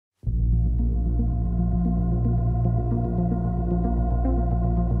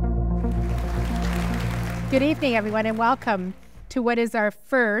Good evening, everyone, and welcome to what is our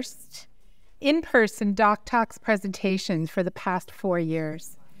first in-person DocTalks presentation for the past 4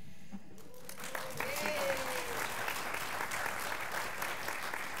 years.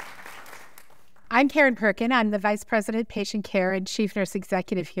 I'm Karen Perkin. I'm the Vice President, Patient Care and Chief Nurse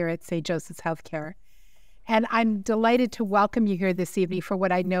Executive here at St. Joseph's Healthcare. And I'm delighted to welcome you here this evening for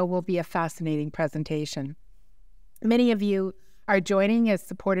what I know will be a fascinating presentation. Many of you are joining as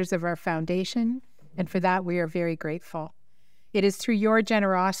supporters of our foundation, and for that we are very grateful. It is through your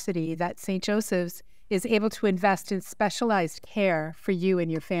generosity that St. Joseph's is able to invest in specialized care for you and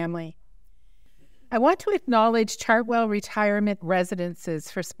your family. I want to acknowledge Chartwell Retirement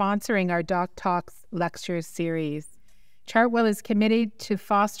Residences for sponsoring our DocTalks lecture series. Chartwell is committed to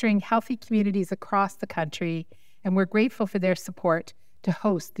fostering healthy communities across the country, and we're grateful for their support to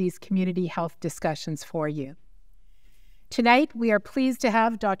host these community health discussions for you. Tonight, we are pleased to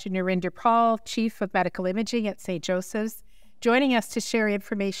have Dr. Narinder Paul, Chief of Medical Imaging at St. Joseph's, joining us to share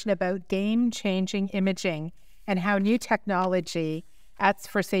information about game-changing imaging and how new technology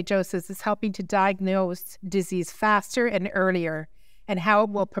for St. Joseph's is helping to diagnose disease faster and earlier, and how it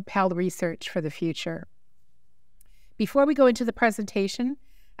will propel research for the future. Before we go into the presentation,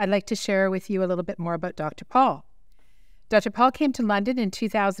 I'd like to share with you a little bit more about Dr. Paul. Dr. Paul came to London in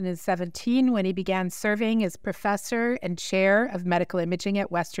 2017 when he began serving as Professor and Chair of Medical Imaging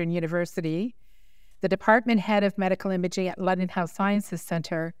at Western University, the Department Head of Medical Imaging at London Health Sciences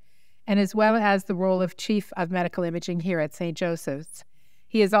Centre, and as well as the role of Chief of Medical Imaging here at St. Joseph's.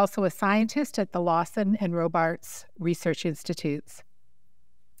 He is also a scientist at the Lawson and Robarts Research Institutes.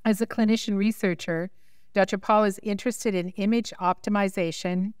 As a clinician researcher, Dr. Paul is interested in image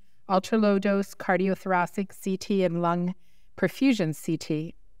optimization, ultra-low-dose cardiothoracic CT and lung perfusion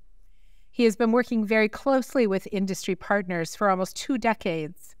CT. He has been working very closely with industry partners for almost 2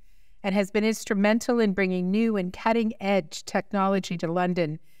 decades and has been instrumental in bringing new and cutting-edge technology to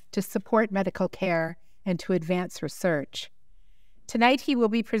London to support medical care and to advance research. Tonight, he will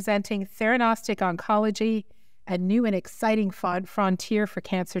be presenting Theranostic Oncology, a new and exciting frontier for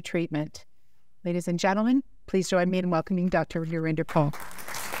cancer treatment. Ladies and gentlemen, please join me in welcoming Dr. Narinder Paul.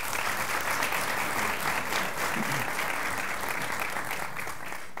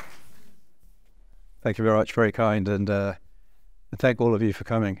 Thank you very much, very kind, and thank all of you for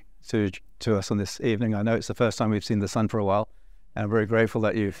coming to us on this evening. I know it's the first time we've seen the sun for a while, and I'm very grateful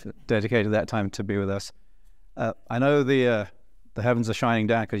that you've dedicated that time to be with us. I know the heavens are shining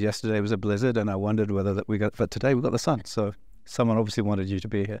down because yesterday was a blizzard, and I wondered whether but today we got the sun, so someone obviously wanted you to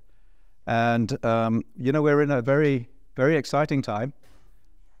be here. And you know, we're in a very, very exciting time,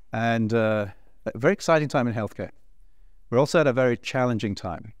 and a very exciting time in healthcare. We're also at a very challenging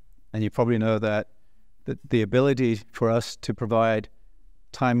time, and you probably know that the ability for us to provide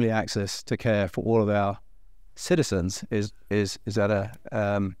timely access to care for all of our citizens is at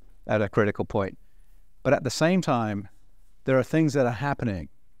a critical point. But at the same time, there are things that are happening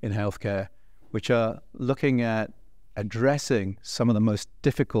in healthcare which are looking at addressing some of the most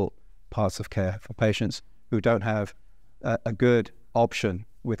difficult parts of care for patients who don't have a good option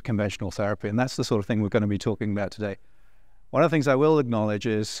with conventional therapy. And that's the sort of thing we're going to be talking about today. One of the things I will acknowledge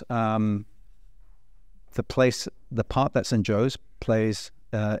is the part that St. Joe's plays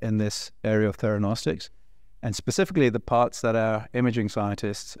in this area of theranostics, and specifically the parts that our imaging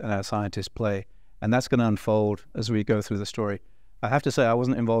scientists and our scientists play. And that's going to unfold as we go through the story. I have to say I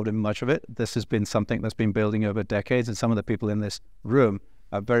wasn't involved in much of it. This has been something that's been building over decades, and some of the people in this room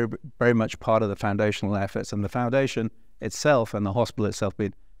are very, very much part of the foundational efforts. And the foundation itself and the hospital itself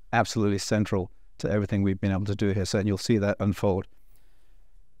been absolutely central to everything we've been able to do here. So you'll see that unfold.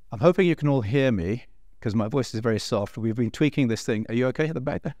 I'm hoping you can all hear me because my voice is very soft. We've been tweaking this thing. Are you okay at the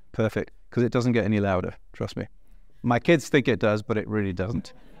back there? Perfect, because it doesn't get any louder, trust me. My kids think it does, but it really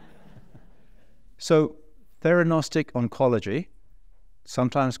doesn't. So theranostic oncology,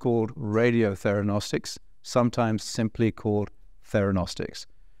 sometimes called radiotheranostics, sometimes simply called theranostics.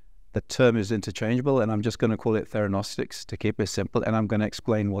 The term is interchangeable, and I'm just going to call it theranostics to keep it simple, and I'm going to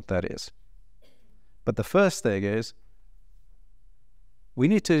explain what that is. But the first thing is, we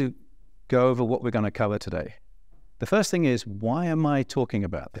need to go over what we're going to cover today. The first thing is, why am I talking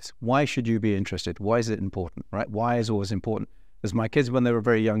about this? Why should you be interested? Why is it important, right? Why is always important? As my kids, when they were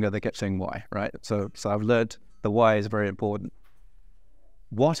very younger, they kept saying why, right? So I've learned the why is very important.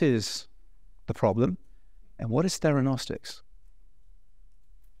 What is the problem? And what is theranostics?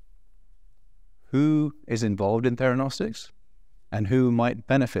 Who is involved in theranostics? And who might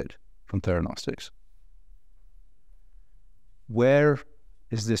benefit from theranostics? Where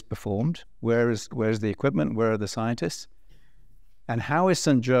is this performed? Where is the equipment? Where are the scientists? And how is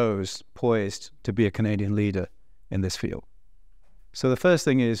St. Joe's poised to be a Canadian leader in this field? So the first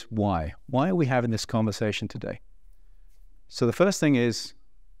thing is why? Why are we having this conversation today? So the first thing is,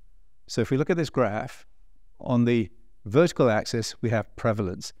 so if we look at this graph, on the vertical axis, we have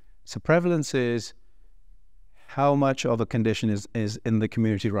prevalence. So prevalence is how much of a condition is in the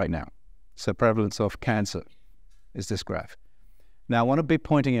community right now. So prevalence of cancer is this graph. Now, I want to be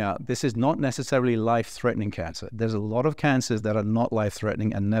pointing out, this is not necessarily life-threatening cancer. There's a lot of cancers that are not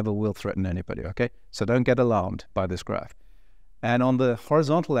life-threatening and never will threaten anybody, okay? So don't get alarmed by this graph. And on the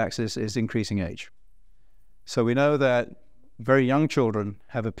horizontal axis is increasing age. So we know that very young children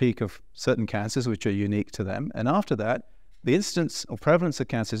have a peak of certain cancers which are unique to them. And after that, the incidence or prevalence of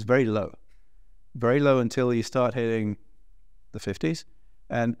cancer is very low until you start hitting the 50s.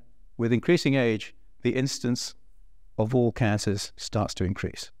 And with increasing age, the incidence of all cancers starts to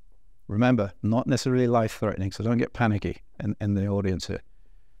increase. Remember, not necessarily life-threatening, so don't get panicky in the audience here.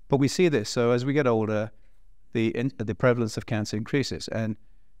 But we see this. So as we get older, the prevalence of cancer increases. And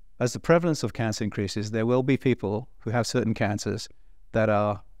as the prevalence of cancer increases, there will be people who have certain cancers that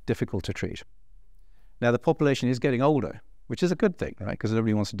are difficult to treat. Now, the population is getting older, which is a good thing, right? Because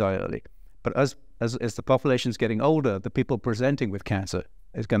nobody wants to die early. But as the population is getting older, the people presenting with cancer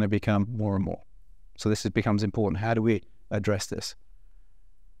is going to become more and more. So this becomes important. How do we address this?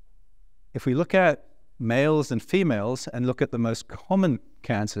 If we look at males and females and look at the most common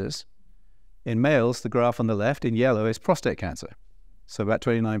cancers, in males, the graph on the left in yellow is prostate cancer. So about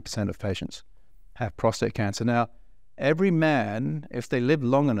 29% of patients have prostate cancer. Now, every man, if they live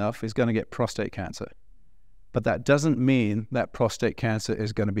long enough, is going to get prostate cancer. But that doesn't mean that prostate cancer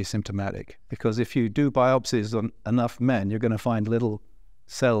is going to be symptomatic, because if you do biopsies on enough men, you're going to find little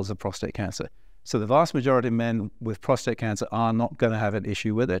cells of prostate cancer. So the vast majority of men with prostate cancer are not going to have an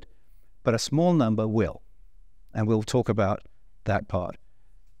issue with it, but a small number will. And we'll talk about that part.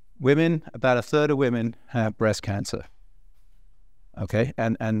 Women, about a third of women have breast cancer. Okay,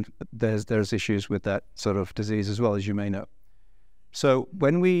 and there's issues with that sort of disease as well, as you may know. So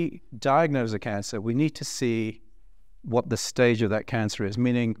when we diagnose a cancer, we need to see what the stage of that cancer is,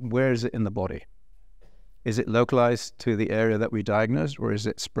 meaning where is it in the body? Is it localized to the area that we diagnosed, or is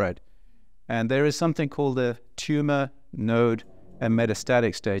it spread? And there is something called the tumor, node, and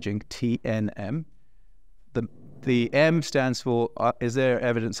metastatic staging, TNM. The M stands for, is there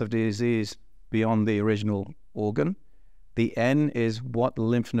evidence of disease beyond the original organ? The N is what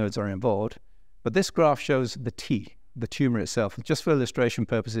lymph nodes are involved. But this graph shows the T, the tumor itself, just for illustration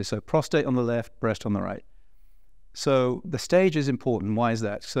purposes. So prostate on the left, breast on the right. So the stage is important. Why is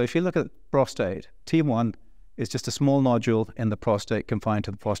that? So if you look at prostate, T1 is just a small nodule in the prostate confined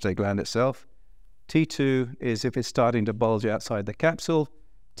to the prostate gland itself. T2 is if it's starting to bulge outside the capsule.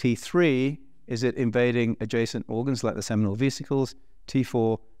 T3 is it invading adjacent organs like the seminal vesicles.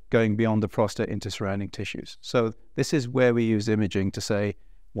 T4 going beyond the prostate into surrounding tissues. So this is where we use imaging to say,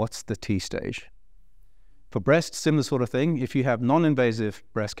 what's the T stage? For breast, similar sort of thing. If you have non-invasive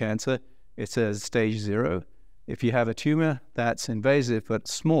breast cancer, it says stage 0. If you have a tumor that's invasive but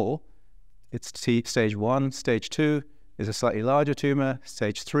small, it's stage 1. Stage 2 is a slightly larger tumor.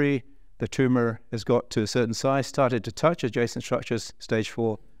 Stage 3, the tumor has got to a certain size, started to touch adjacent structures. Stage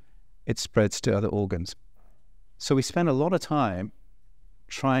 4, it spreads to other organs. So we spend a lot of time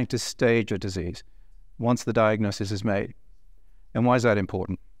trying to stage a disease once the diagnosis is made. And why is that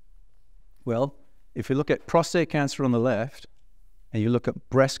important? Well, if you look at prostate cancer on the left and you look at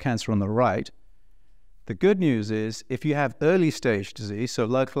breast cancer on the right, the good news is if you have early stage disease, so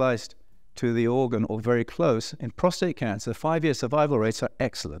localized to the organ or very close, in prostate cancer, 5-year survival rates are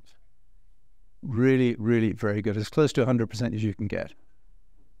excellent. Really, really very good, as close to 100% as you can get.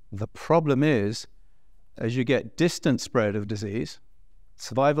 The problem is, as you get distant spread of disease,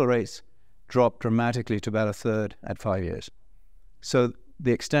 survival rates drop dramatically to about a third at 5 years. So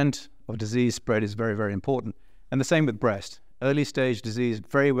the extent of disease spread is very, very important. And the same with breast. Early stage disease,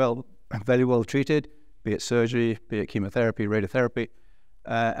 very well treated, be it surgery, be it chemotherapy, radiotherapy.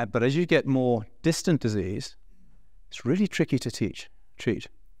 But as you get more distant disease, it's really tricky to treat.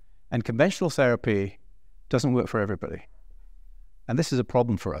 And conventional therapy doesn't work for everybody. And this is a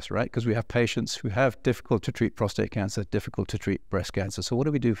problem for us, right? Because we have patients who have difficult to treat prostate cancer, difficult to treat breast cancer. So what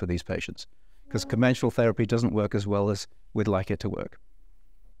do we do for these patients? Because conventional therapy doesn't work as well as we'd like it to work.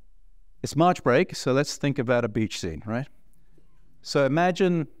 It's March break, so let's think about a beach scene, right? So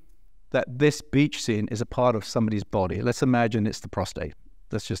imagine that this beach scene is a part of somebody's body. Let's imagine it's the prostate.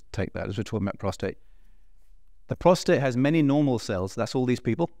 Let's just take that as we're talking about prostate. The prostate has many normal cells. That's all these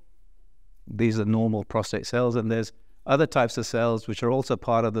people. These are normal prostate cells, and there's other types of cells which are also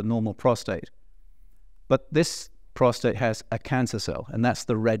part of the normal prostate. But this prostate has a cancer cell, and that's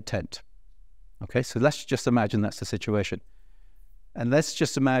the red tent. Okay, so let's just imagine that's the situation. And let's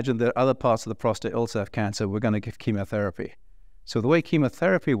just imagine that other parts of the prostate also have cancer. We're going to give chemotherapy. So the way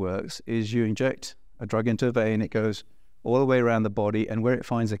chemotherapy works is you inject a drug into a vein, it goes all the way around the body, and where it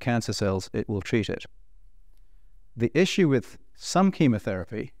finds the cancer cells, it will treat it. The issue with some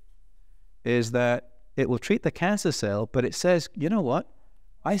chemotherapy is that it will treat the cancer cell, but it says, you know what?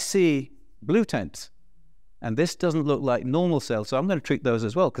 I see blue tents, and this doesn't look like normal cells, so I'm going to treat those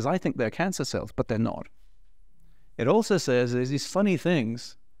as well, because I think they're cancer cells, but they're not. It also says there's these funny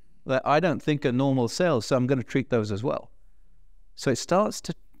things that I don't think are normal cells, so I'm going to treat those as well. So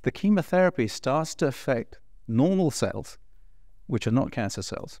the chemotherapy starts to affect normal cells, which are not cancer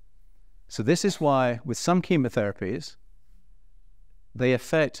cells. So this is why with some chemotherapies, they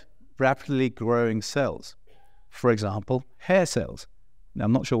affect rapidly growing cells. For example, hair cells. Now,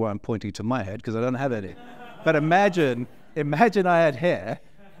 I'm not sure why I'm pointing to my head because I don't have any. But imagine I had hair,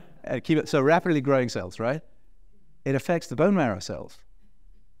 so rapidly growing cells, right? It affects the bone marrow cells.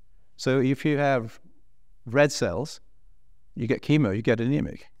 So if you have red cells, you get chemo, you get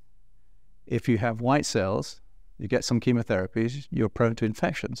anemic. If you have white cells, you get some chemotherapies, you're prone to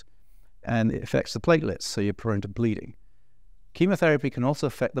infections. And it affects the platelets, so you're prone to bleeding. Chemotherapy can also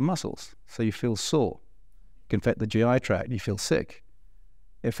affect the muscles, so you feel sore. It can affect the GI tract, you feel sick.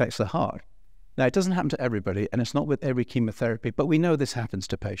 It affects the heart. Now, it doesn't happen to everybody, and it's not with every chemotherapy, but we know this happens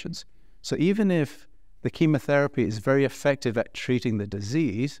to patients. So even if the chemotherapy is very effective at treating the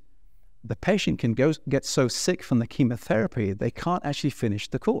disease, the patient can get so sick from the chemotherapy, they can't actually finish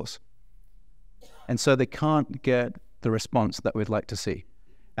the course. And so they can't get the response that we'd like to see.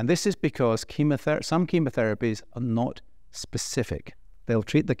 And this is because some chemotherapies are not specific. They'll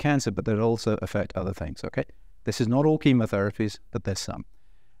treat the cancer, but they'll also affect other things, okay? This is not all chemotherapies, but there's some.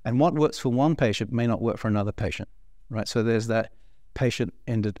 And what works for one patient may not work for another patient, right? So there's that patient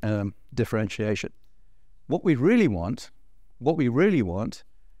differentiation. What we really want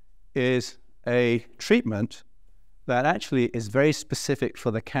is a treatment that actually is very specific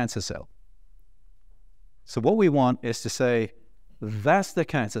for the cancer cell. So what we want is to say, that's the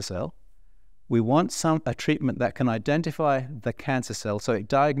cancer cell. We want a treatment that can identify the cancer cell, so it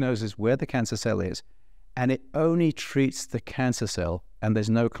diagnoses where the cancer cell is, and it only treats the cancer cell, and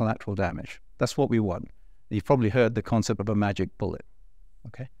there's no collateral damage. That's what we want. You've probably heard the concept of a magic bullet,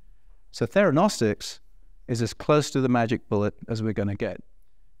 okay? So theranostics is as close to the magic bullet as we're going to get.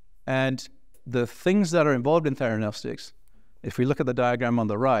 And the things that are involved in theranostics, if we look at the diagram on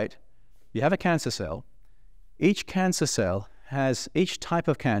the right, you have a cancer cell. Each type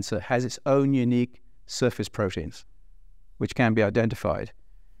of cancer has its own unique surface proteins, which can be identified.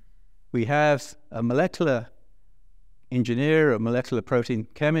 We have a molecular engineer, a molecular protein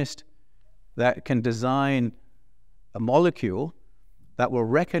chemist that can design a molecule that will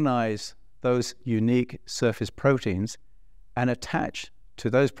recognize those unique surface proteins and attach to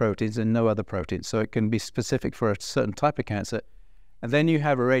those proteins and no other proteins. So it can be specific for a certain type of cancer. And then you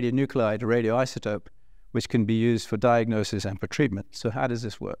have a radionuclide, a radioisotope, which can be used for diagnosis and for treatment. So how does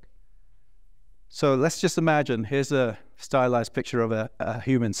this work? So let's just imagine, here's a stylized picture of a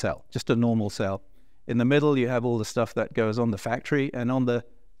human cell, just a normal cell. In the middle, you have all the stuff that goes on the factory, and on the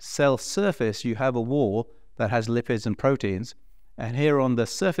cell surface, you have a wall that has lipids and proteins. And here on the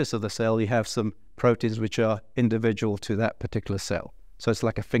surface of the cell, you have some proteins which are individual to that particular cell. So it's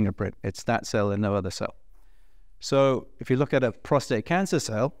like a fingerprint. It's that cell and no other cell. So if you look at a prostate cancer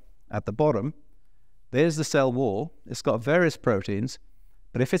cell at the bottom, there's the cell wall. It's got various proteins,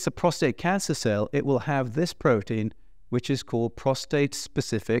 but if it's a prostate cancer cell, it will have this protein, which is called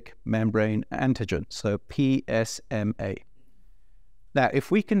prostate-specific membrane antigen, so PSMA. Now, if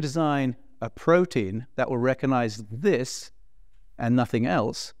we can design a protein that will recognize this and nothing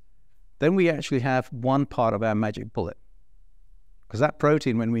else, then we actually have one part of our magic bullet. Because that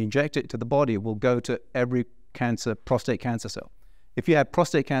protein, when we inject it to the body, will go to every prostate cancer cell. If you have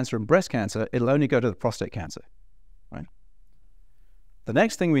prostate cancer and breast cancer, it'll only go to the prostate cancer, right? The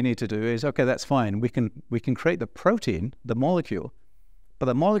next thing we need to do is, okay, that's fine. We can create the protein, the molecule, but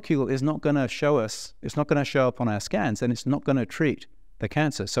the molecule is not going to show us, it's not going to show up on our scans, and it's not going to treat the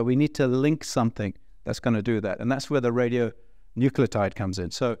cancer. So we need to link something that's going to do that, and that's where the radionucleotide comes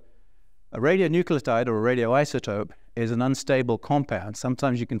in. So a radionucleotide or a radioisotope is an unstable compound.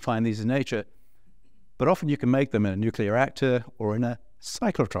 Sometimes you can find these in nature, but often you can make them in a nuclear reactor or in a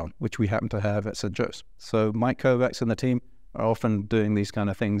cyclotron, which we happen to have at St. Joe's. So Mike Kovacs and the team are often doing these kind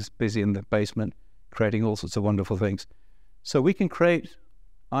of things, busy in the basement, creating all sorts of wonderful things. So we can create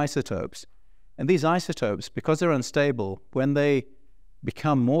isotopes. And these isotopes, because they're unstable, when they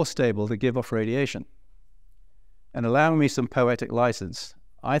become more stable, they give off radiation. and allowing me some poetic license,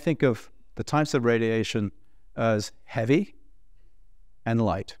 I think of the types of radiation as heavy and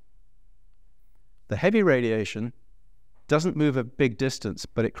light. The heavy radiation doesn't move a big distance,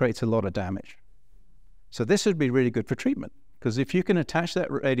 but it creates a lot of damage. So this would be really good for treatment, because if you can attach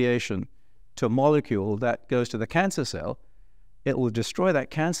that radiation to a molecule that goes to the cancer cell, it will destroy that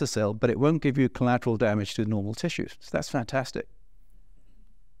cancer cell, but it won't give you collateral damage to normal tissues. So that's fantastic.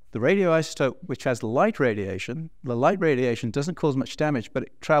 The radioisotope, which has light radiation, the light radiation doesn't cause much damage, but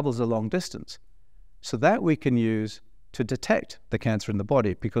it travels a long distance. So that we can use to detect the cancer in the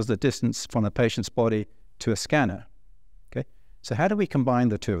body, because the distance from a patient's body to a scanner. Okay? So how do we combine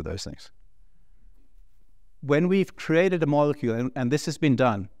the two of those things? When we've created a molecule, and this has been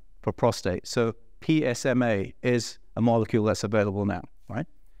done for prostate, so PSMA is a molecule that's available now, right?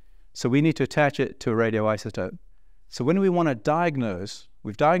 So we need to attach it to a radioisotope. So when we want to diagnose,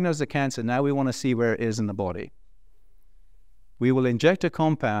 we've diagnosed the cancer, now we want to see where it is in the body. We will inject a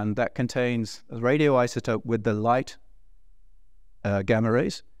compound that contains a radioisotope with the light gamma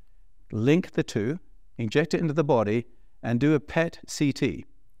rays, link the two, inject it into the body, and do a PET CT.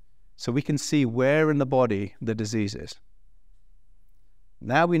 So we can see where in the body the disease is.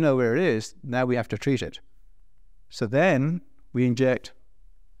 Now we know where it is, now we have to treat it. So then we inject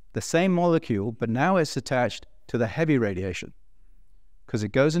the same molecule, but now it's attached to the heavy radiation, because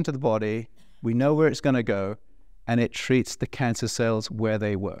it goes into the body, we know where it's going to go, and it treats the cancer cells where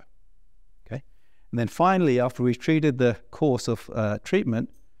they were. Okay? And then finally, after we've treated the course of treatment,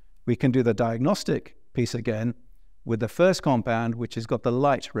 we can do the diagnostic piece again with the first compound, which has got the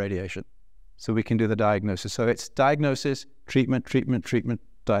light radiation. So we can do the diagnosis. So it's diagnosis, treatment, treatment, treatment,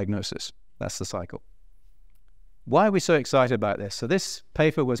 diagnosis. That's the cycle. Why are we so excited about this? So this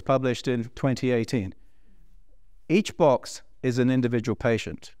paper was published in 2018. Each box is an individual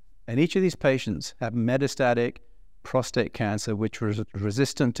patient, and each of these patients have metastatic prostate cancer, which was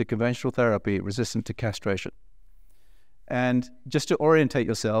resistant to conventional therapy, resistant to castration. And just to orientate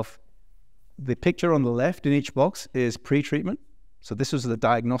yourself, the picture on the left in each box is pre-treatment. So this was the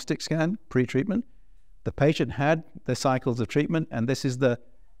diagnostic scan, pre-treatment. The patient had the cycles of treatment, and this is the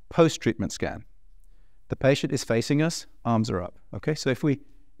post-treatment scan. The patient is facing us, arms are up. Okay, so if we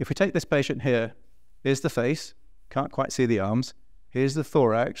take this patient here, here's the face, can't quite see the arms. Here's the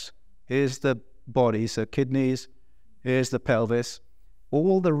thorax, here's the body, so kidneys, here's the pelvis.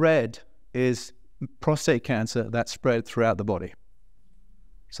 All the red is prostate cancer that's spread throughout the body.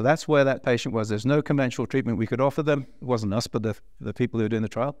 So that's where that patient was. There's no conventional treatment we could offer them. It wasn't us, but the people who were doing the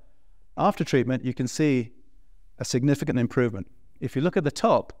trial. After treatment, you can see a significant improvement. If you look at the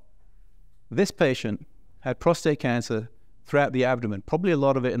top, this patient had prostate cancer throughout the abdomen, probably a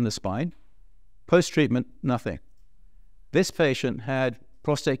lot of it in the spine. Post-treatment, nothing. This patient had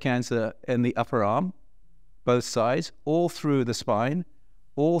prostate cancer in the upper arm, both sides, all through the spine,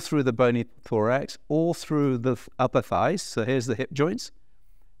 all through the bony thorax, all through the upper thighs, so here's the hip joints,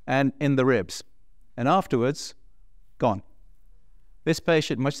 and in the ribs. And afterwards, gone. This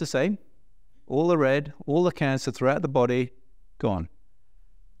patient, much the same, all the red, all the cancer throughout the body, gone.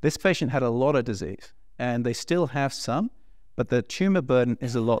 This patient had a lot of disease, and they still have some, but the tumor burden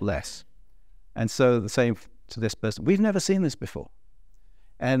is a lot less. And so the same to this person. We've never seen this before.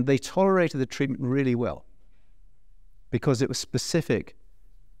 And they tolerated the treatment really well because it was specific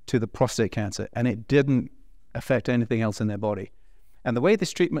to the prostate cancer, and it didn't affect anything else in their body. And the way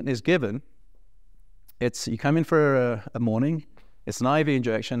this treatment is given, it's you come in for a morning, it's an IV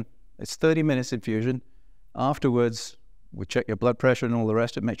injection, it's 30 minutes infusion. Afterwards, we check your blood pressure and all the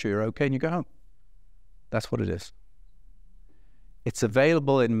rest of it, make sure you're okay, and you go home. That's what it is. It's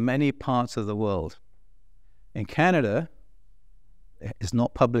available in many parts of the world. In Canada, it's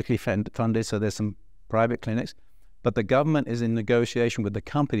not publicly funded, so there's some private clinics, but the government is in negotiation with the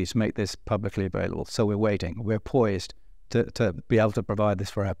companies to make this publicly available. So we're waiting. We're poised to be able to provide this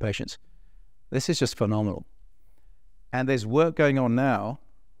for our patients. This is just phenomenal. And there's work going on now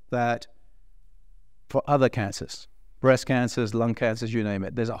that for other cancers, breast cancers, lung cancers, you name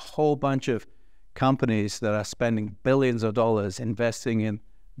it. There's a whole bunch of companies that are spending billions of dollars investing in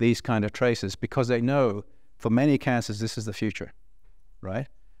these kind of tracers because they know for many cancers, this is the future, right?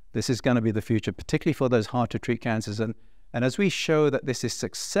 This is going to be the future, particularly for those hard to treat cancers. And as we show that this is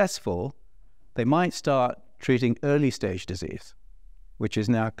successful, they might start treating early stage disease, which is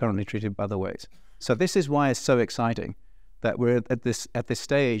now currently treated by other ways. So this is why it's so exciting that we're at this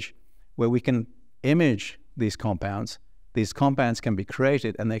stage where we can image these compounds. These compounds can be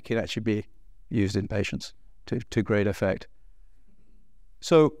created and they can actually be used in patients to great effect.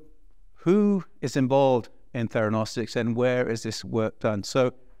 So who is involved in theranostics and where is this work done?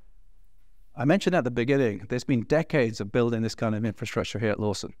 So I mentioned at the beginning, there's been decades of building this kind of infrastructure here at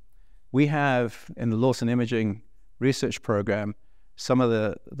Lawson. We have, in the Lawson Imaging Research Program, some of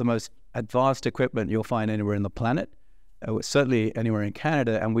the most advanced equipment you'll find anywhere in the planet, certainly anywhere in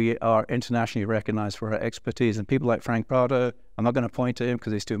Canada, and we are internationally recognized for our expertise. And people like Frank Prado, I'm not going to point to him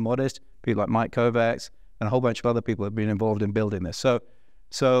because he's too modest, people like Mike Kovacs, and a whole bunch of other people have been involved in building this.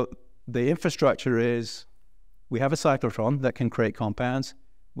 So the infrastructure is, we have a cyclotron that can create compounds.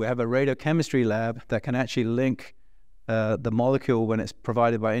 We have a radiochemistry lab that can actually link the molecule when it's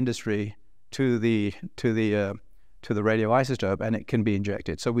provided by industry to the radioisotope, and it can be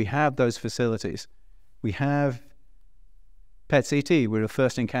injected. So we have those facilities. We have PET-CT. We're the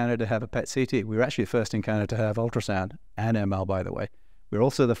first in Canada to have a PET-CT. We were actually the first in Canada to have ultrasound and MR, by the way. We're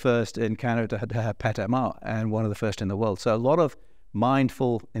also the first in Canada to have PET-MR, and one of the first in the world. So a lot of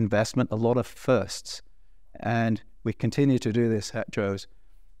mindful investment, a lot of firsts. And we continue to do this at Joe's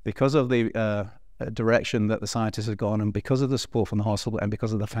because of the direction that the scientists have gone, and because of the support from the hospital, and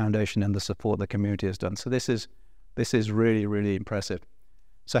because of the foundation and the support the community has done. So this is really, really impressive.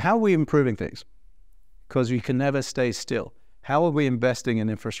 So how are we improving things? Because we can never stay still. How are we investing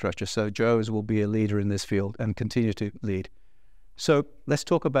in infrastructure? So Joe's will be a leader in this field and continue to lead. So let's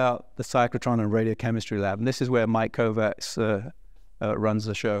talk about the cyclotron and radiochemistry lab. And this is where Mike Kovacs runs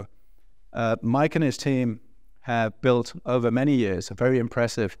the show. Mike and his team have built over many years a very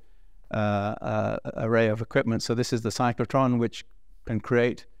impressive array of equipment. So this is the cyclotron, which can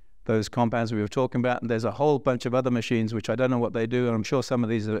create those compounds we were talking about. And there's a whole bunch of other machines, which I don't know what they do. And I'm sure some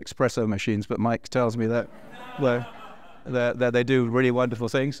of these are espresso machines, but Mike tells me that, that they do really wonderful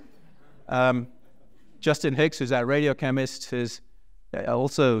things. Justin Hicks, who's our radiochemist, is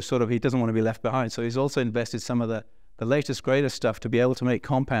also sort of, he doesn't want to be left behind. So he's also invested some of the latest, greatest stuff to be able to make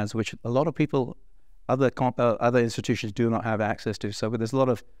compounds, which a lot of people, other institutions do not have access to. So there's a lot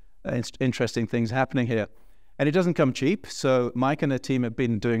of interesting things happening here. And it doesn't come cheap. So Mike and the team have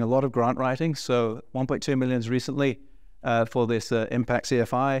been doing a lot of grant writing. So 1.2 million recently for this Impact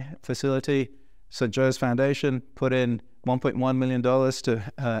CFI facility. St. Joe's Foundation put in $1.1 million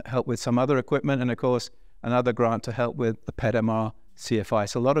to help with some other equipment, and of course another grant to help with the PET-MR CFI.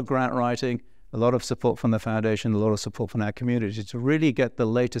 So a lot of grant writing, a lot of support from the foundation, a lot of support from our community to really get the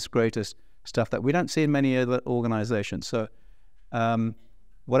latest, greatest stuff that we don't see in many other organizations. So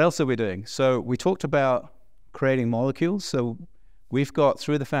what else are we doing? So we talked about creating molecules. So we've got,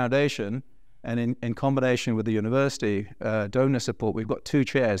 through the foundation and in combination with the university donor support, we've got 2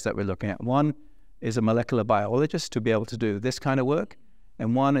 chairs that we're looking at. One is a molecular biologist to be able to do this kind of work,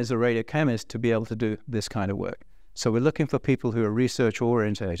 and one is a radiochemist to be able to do this kind of work. So we're looking for people who are research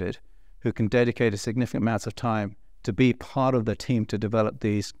orientated, who can dedicate a significant amount of time to be part of the team to develop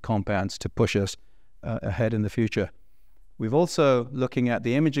these compounds to push us ahead in the future. We've also looking at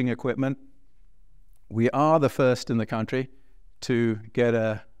the imaging equipment. We are the first in the country to get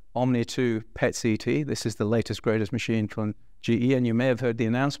a Omni 2 PET-CT. This is the latest, greatest machine from GE, and you may have heard the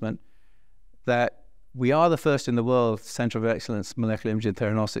announcement that we are the first in the world Center of Excellence Molecular Imaging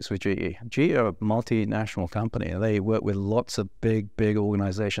Theranostics with GE. GE are a multinational company, and they work with lots of big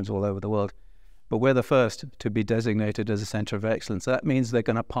organizations all over the world. But we're the first to be designated as a Center of Excellence. So that means they're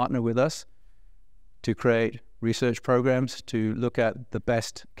going to partner with us to create research programs, to look at the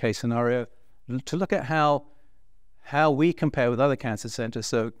best case scenario, to look at how we compare with other cancer centers.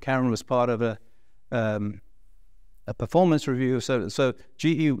 So Karen was part of a performance review. So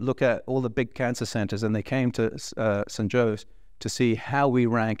GE look at all the big cancer centers, and they came to St. Joe's to see how we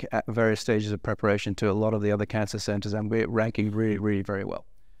rank at various stages of preparation to a lot of the other cancer centers, and we're ranking really, really very well.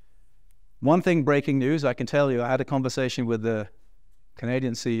 One thing, breaking news, I can tell you, I had a conversation with the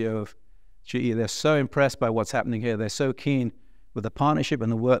Canadian CEO of GE. They're so impressed by what's happening here. They're so keen with the partnership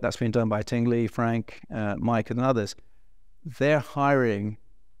and the work that's been done by Ting Lee, Frank, Mike, and others. They're hiring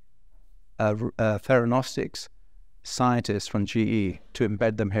theranostics scientists from GE to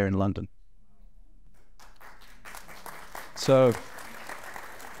embed them here in London. So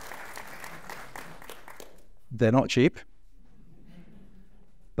they're not cheap,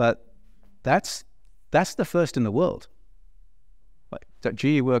 but that's the first in the world. Like,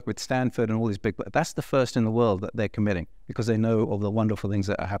 GE work with Stanford and all these big, that's the first in the world that they're committing, because they know of the wonderful things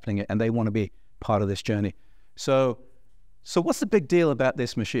that are happening, and they want to be part of this journey. So what's the big deal about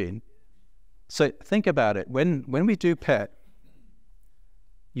this machine? So think about it. When we do PET,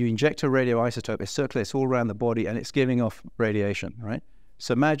 you inject a radioisotope, it circulates all around the body, and it's giving off radiation, right?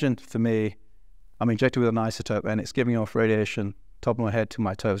 So imagine, for me, I'm injected with an isotope, and it's giving off radiation top of my head to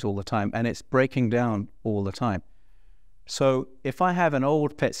my toes all the time, and it's breaking down all the time. So if I have an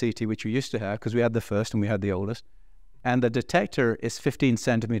old PET-CT, which we used to have, because we had the first and we had the oldest, and the detector is 15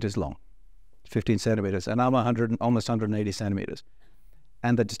 centimeters long, 15 centimeters, and I'm almost 180 centimeters.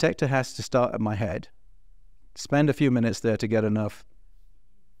 And the detector has to start at my head, spend a few minutes there to get enough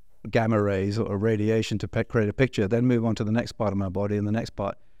gamma rays or radiation to create a picture, then move on to the next part of my body and the next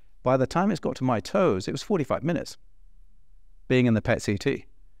part. By the time it's got to my toes, it was 45 minutes being in the PET CT.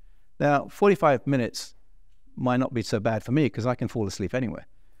 Now, 45 minutes might not be so bad for me because I can fall asleep anywhere.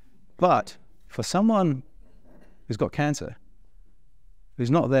 But for someone who's got cancer,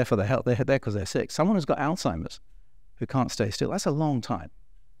 who's not there for the health, they're there because they're sick, someone who's got Alzheimer's, who can't stay still, that's a long time.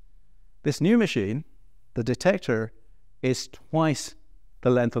 This new machine, the detector, is twice the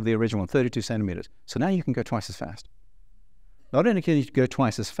length of the original one, 32 centimeters. So now you can go twice as fast. Not only can you go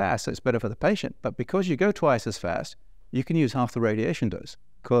twice as fast, so it's better for the patient, but because you go twice as fast, you can use half the radiation dose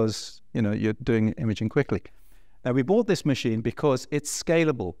because you're doing imaging quickly. Now, we bought this machine because it's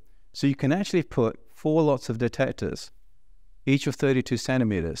scalable. So you can actually put 4 lots of detectors, each of 32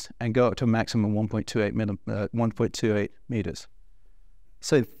 centimeters, and go up to a maximum 1.28 meters.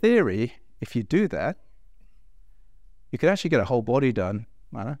 So in theory, if you do that, you could actually get a whole body done,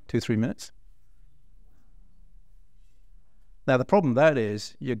 I don't know, 2-3 minutes. Now, the problem with that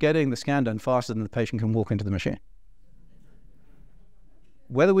is you're getting the scan done faster than the patient can walk into the machine.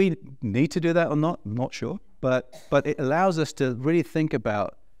 Whether we need to do that or not, I'm not sure. But it allows us to really think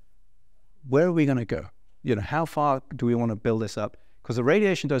about where are we going to go? How far do we want to build this up? Because the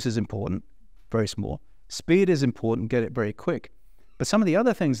radiation dose is important, very small. Speed is important, get it very quick. But some of the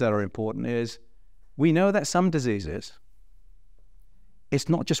other things that are important is we know that some diseases, it's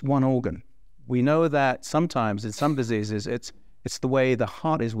not just one organ. We know that sometimes in some diseases, it's the way the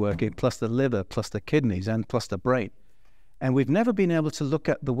heart is working, plus the liver, plus the kidneys, and plus the brain. And we've never been able to look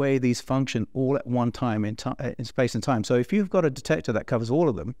at the way these function all at one time in space and time. So if you've got a detector that covers all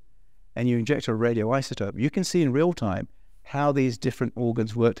of them, and you inject a radioisotope, you can see in real time how these different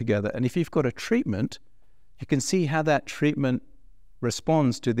organs work together. And if you've got a treatment, you can see how that treatment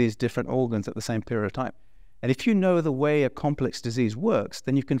responds to these different organs at the same period of time. And if you know the way a complex disease works,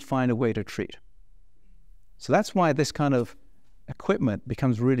 then you can find a way to treat. So that's why this kind of equipment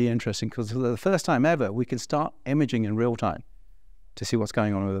becomes really interesting, because for the first time ever, we can start imaging in real time to see what's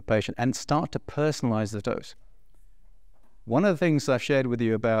going on with the patient and start to personalize the dose. One of the things I've shared with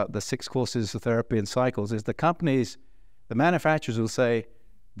you about the 6 courses of therapy and cycles is the manufacturers will say,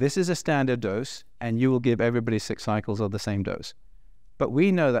 this is a standard dose, and you will give everybody 6 cycles of the same dose. But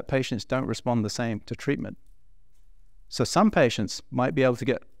we know that patients don't respond the same to treatment. So some patients might be able to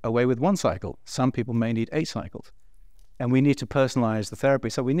get away with 1 cycle. Some people may need 8 cycles. And we need to personalize the therapy.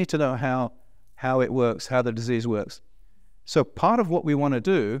 So we need to know how it works, how the disease works. So part of what we want to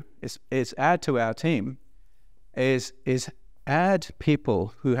do is add to our team is add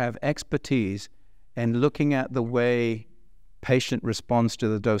people who have expertise in looking at the way patient responds to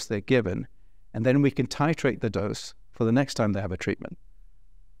the dose they're given, and then we can titrate the dose for the next time they have a treatment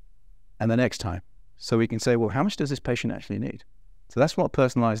and the next time. So we can say, well, how much does this patient actually need? So that's what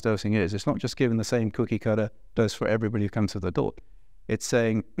personalized dosing is. It's not just giving the same cookie cutter dose for everybody who comes to the door. It's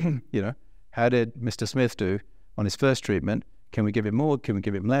saying, how did Mr. Smith do on his first treatment? Can we give him more? Can we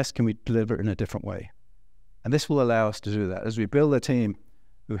give him less? Can we deliver it in a different way? And this will allow us to do that as we build a team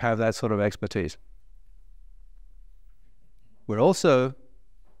who have that sort of expertise. We're also,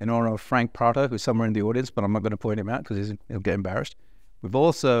 in honor of Frank Prater, who's somewhere in the audience, but I'm not going to point him out because he'll get embarrassed. We've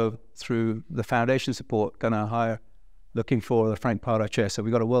also, through the foundation support, going to looking for the Frank Prater chair. So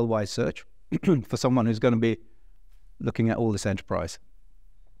we've got a worldwide search for someone who's going to be looking at all this enterprise.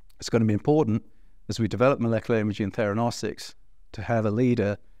 It's going to be important as we develop molecular imaging and theranostics to have a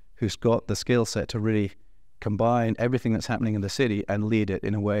leader who's got the skill set to really combine everything that's happening in the city and lead it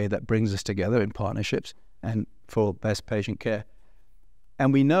in a way that brings us together in partnerships and for best patient care.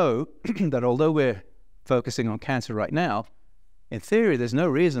 And we know that although we're focusing on cancer right now, in theory, there's no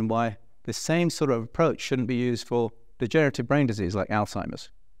reason why the same sort of approach shouldn't be used for degenerative brain disease like Alzheimer's.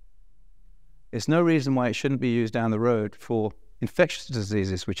 There's no reason why it shouldn't be used down the road for infectious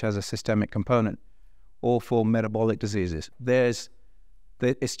diseases, which has a systemic component, or for metabolic diseases.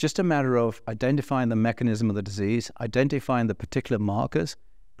 It's just a matter of identifying the mechanism of the disease, identifying the particular markers,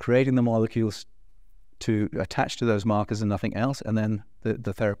 creating the molecules to attach to those markers and nothing else, and then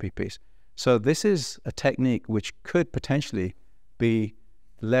the therapy piece. So this is a technique which could potentially be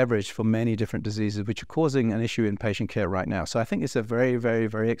leveraged for many different diseases which are causing an issue in patient care right now. So I think it's a very, very,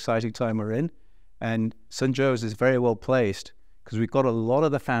 very exciting time we're in. And St. Joe's is very well placed because we've got a lot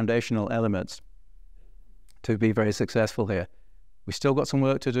of the foundational elements to be very successful here. We still got some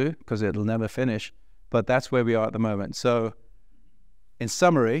work to do because it'll never finish, but that's where we are at the moment. So in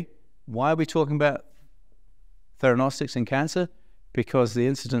summary, why are we talking about theranostics in cancer? Because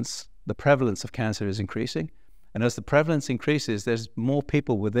the the prevalence of cancer is increasing. And as the prevalence increases, there's more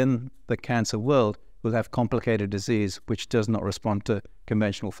people within the cancer world who will have complicated disease which does not respond to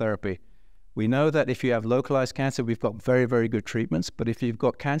conventional therapy. We know that if you have localized cancer, we've got very, very good treatments. But if you've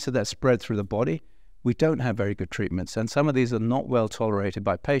got cancer that's spread through the body, we don't have very good treatments. And some of these are not well tolerated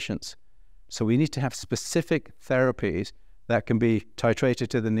by patients. So we need to have specific therapies that can be titrated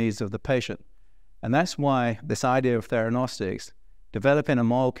to the needs of the patient. And that's why this idea of theranostics, developing a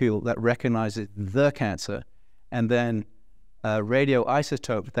molecule that recognizes the cancer and then a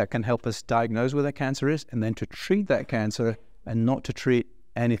radioisotope that can help us diagnose where that cancer is and then to treat that cancer and not to treat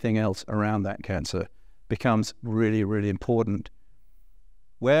anything else around that cancer becomes really, really important.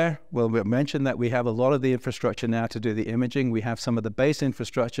 Well, we mentioned that we have a lot of the infrastructure now to do the imaging. We have some of the base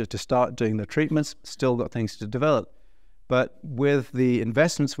infrastructure to start doing the treatments, still got things to develop. But with the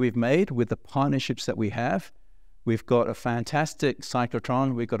investments we've made, with the partnerships that we have, we've got a fantastic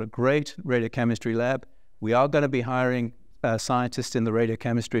cyclotron, we've got a great radiochemistry lab. We are going to be hiring scientists in the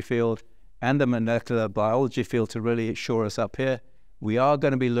radiochemistry field and the molecular biology field to really shore us up here. We are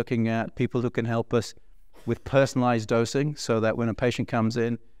going to be looking at people who can help us with personalized dosing so that when a patient comes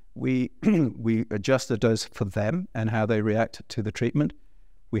in, we adjust the dose for them and how they react to the treatment.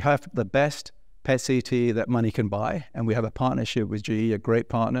 We have the best PET-CT that money can buy, and we have a partnership with GE, a great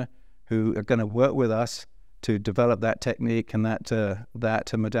partner, who are going to work with us to develop that technique and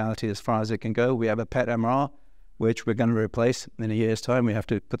that modality as far as it can go. We have a PET-MR, which we're going to replace in a year's time. We have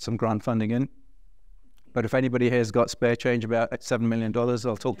to put some grant funding in. But if anybody here has got spare change, about $7 million,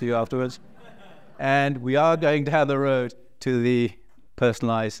 I'll talk to you afterwards. And we are going down the road to the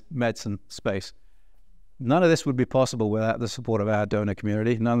personalized medicine space. None of this would be possible without the support of our donor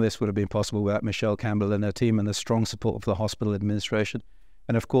community. None of this would have been possible without Michelle Campbell and her team and the strong support of the hospital administration.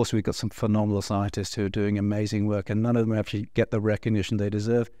 And of course, we've got some phenomenal scientists who are doing amazing work, and none of them actually get the recognition they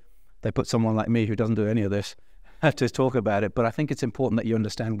deserve. They put someone like me who doesn't do any of this to talk about it. But I think it's important that you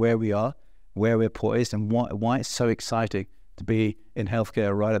understand where we are, where we're poised, and why it's so exciting to be in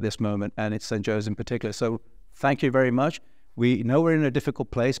healthcare right at this moment, and it's St. Joe's in particular. So thank you very much. We know we're in a difficult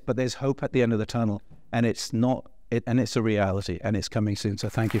place, but there's hope at the end of the tunnel, and it's a reality, and it's coming soon. So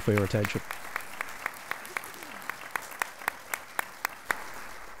thank you for your attention.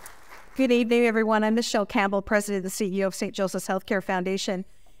 Good evening, everyone. I'm Michelle Campbell, President and CEO of St. Joseph's Healthcare Foundation.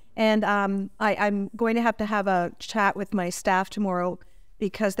 And I'm going to have a chat with my staff tomorrow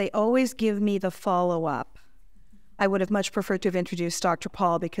because they always give me the follow-up. I would have much preferred to have introduced Dr.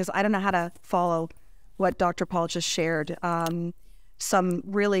 Paul because I don't know how to follow what Dr. Paul just shared. Some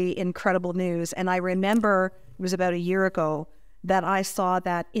really incredible news. And I remember it was about a year ago that I saw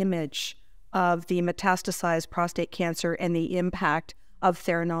that image of the metastasized prostate cancer and the impact of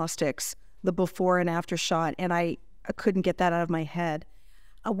theranostics, the before and after shot, and I couldn't get that out of my head.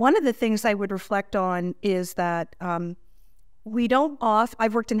 One of the things I would reflect on is that I've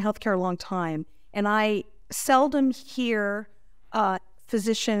worked in healthcare a long time, and I seldom hear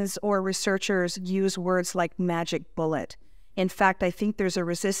physicians or researchers use words like magic bullet. In fact, I think there's a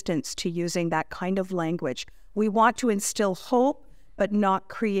resistance to using that kind of language. We want to instill hope, but not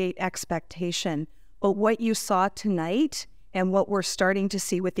create expectation. But what you saw tonight and what we're starting to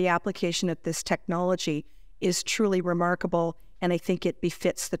see with the application of this technology is truly remarkable, and I think it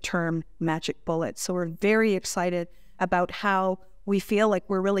befits the term magic bullet. So we're very excited about how we feel like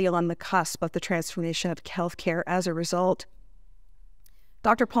we're really on the cusp of the transformation of healthcare as a result.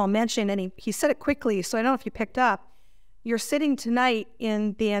 Dr. Paul mentioned, and he said it quickly, so I don't know if you picked up, you're sitting tonight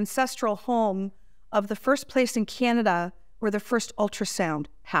in the ancestral home of the first place in Canada where the first ultrasound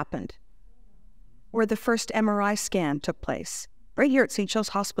happened, where the first MRI scan took place, right here at St. Joe's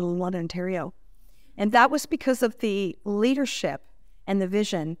Hospital in London, Ontario. And that was because of the leadership and the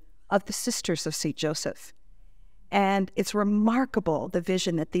vision of the Sisters of St. Joseph. And it's remarkable the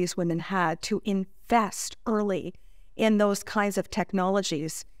vision that these women had to invest early in those kinds of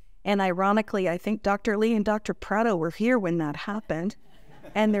technologies. And ironically, I think Dr. Lee and Dr. Prado were here when that happened,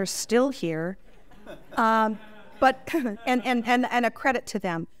 and they're still here. And a credit to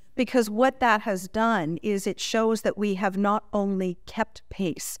them, because what that has done is it shows that we have not only kept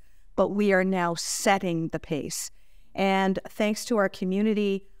pace, but we are now setting the pace. And thanks to our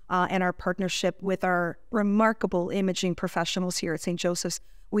community and our partnership with our remarkable imaging professionals here at St. Joseph's,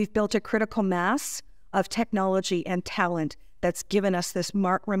 we've built a critical mass of technology and talent that's given us this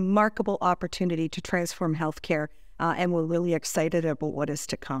remarkable opportunity to transform healthcare, and we're really excited about what is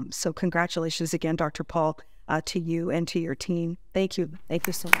to come. So congratulations again, Dr. Paul, to you and to your team. Thank you. Thank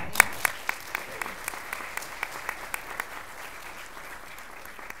you so much.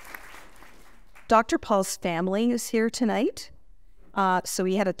 Dr. Paul's family is here tonight, So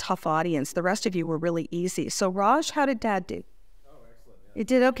we had a tough audience. The rest of you were really easy. So Raj, how did Dad do? Oh, excellent. Yeah. You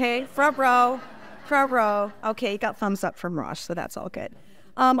did okay? Front row. Front row. Okay, you got thumbs up from Raj, so that's all good.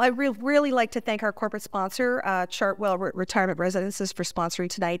 I really like to thank our corporate sponsor, Chartwell Retirement Residences, for sponsoring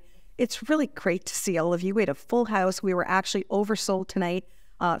tonight. It's really great to see all of you. We had a full house. We were actually oversold tonight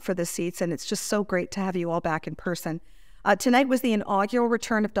for the seats, and it's just so great to have you all back in person. Tonight was the inaugural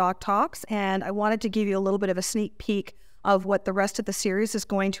return of DocTalks, and I wanted to give you a little bit of a sneak peek of what the rest of the series is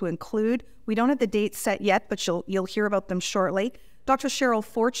going to include. We don't have the dates set yet, but you'll hear about them shortly. Dr. Cheryl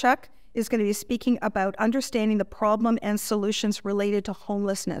Forchuk is going to be speaking about understanding the problem and solutions related to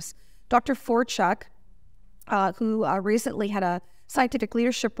homelessness. Dr. Forchuk, who recently had a scientific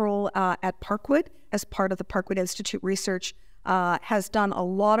leadership role at Parkwood as part of the Parkwood Institute research, has done a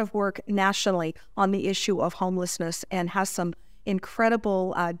lot of work nationally on the issue of homelessness and has some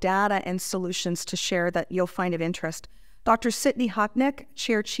incredible data and solutions to share that you'll find of interest. Dr. Sydney Hocknick,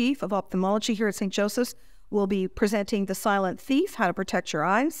 Chair Chief of Ophthalmology here at St. Joseph's, will be presenting The Silent Thief, How to Protect Your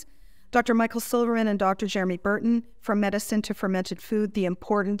Eyes. Dr. Michael Silverman and Dr. Jeremy Burton, From Medicine to Fermented Food, The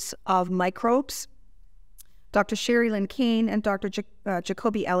Importance of Microbes. Dr. Sherry Lynn Kane and Dr.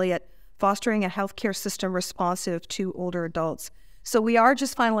 Jacoby Elliott, Fostering a Healthcare System Responsive to Older Adults. So we are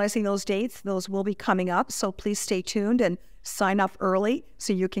just finalizing those dates. Those will be coming up, so please stay tuned and sign up early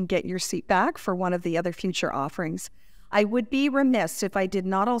so you can get your seat back for one of the other future offerings. I would be remiss if I did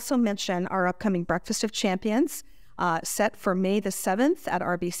not also mention our upcoming Breakfast of Champions, set for May the 7th at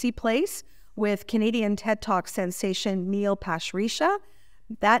RBC Place with Canadian TED Talk sensation Neil Pasricha.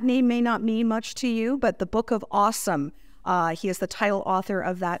 That name may not mean much to you, but the Book of Awesome, he is the title author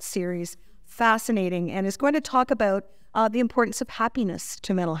of that series. Fascinating, and is going to talk about the importance of happiness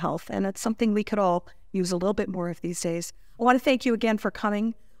to mental health, and it's something we could all use a little bit more of these days. I want to thank you again for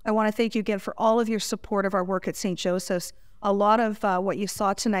coming. I want to thank you again for all of your support of our work at St. Joseph's. A lot of what you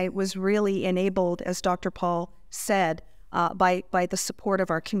saw tonight was really enabled, as Dr. Paul said, by the support of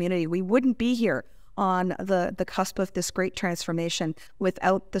our community. We wouldn't be here on the cusp of this great transformation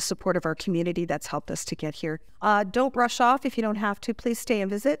without the support of our community that's helped us to get here. Don't rush off if you don't have to. Please stay and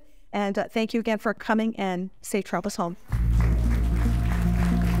visit. And thank you again for coming, and safe travels home.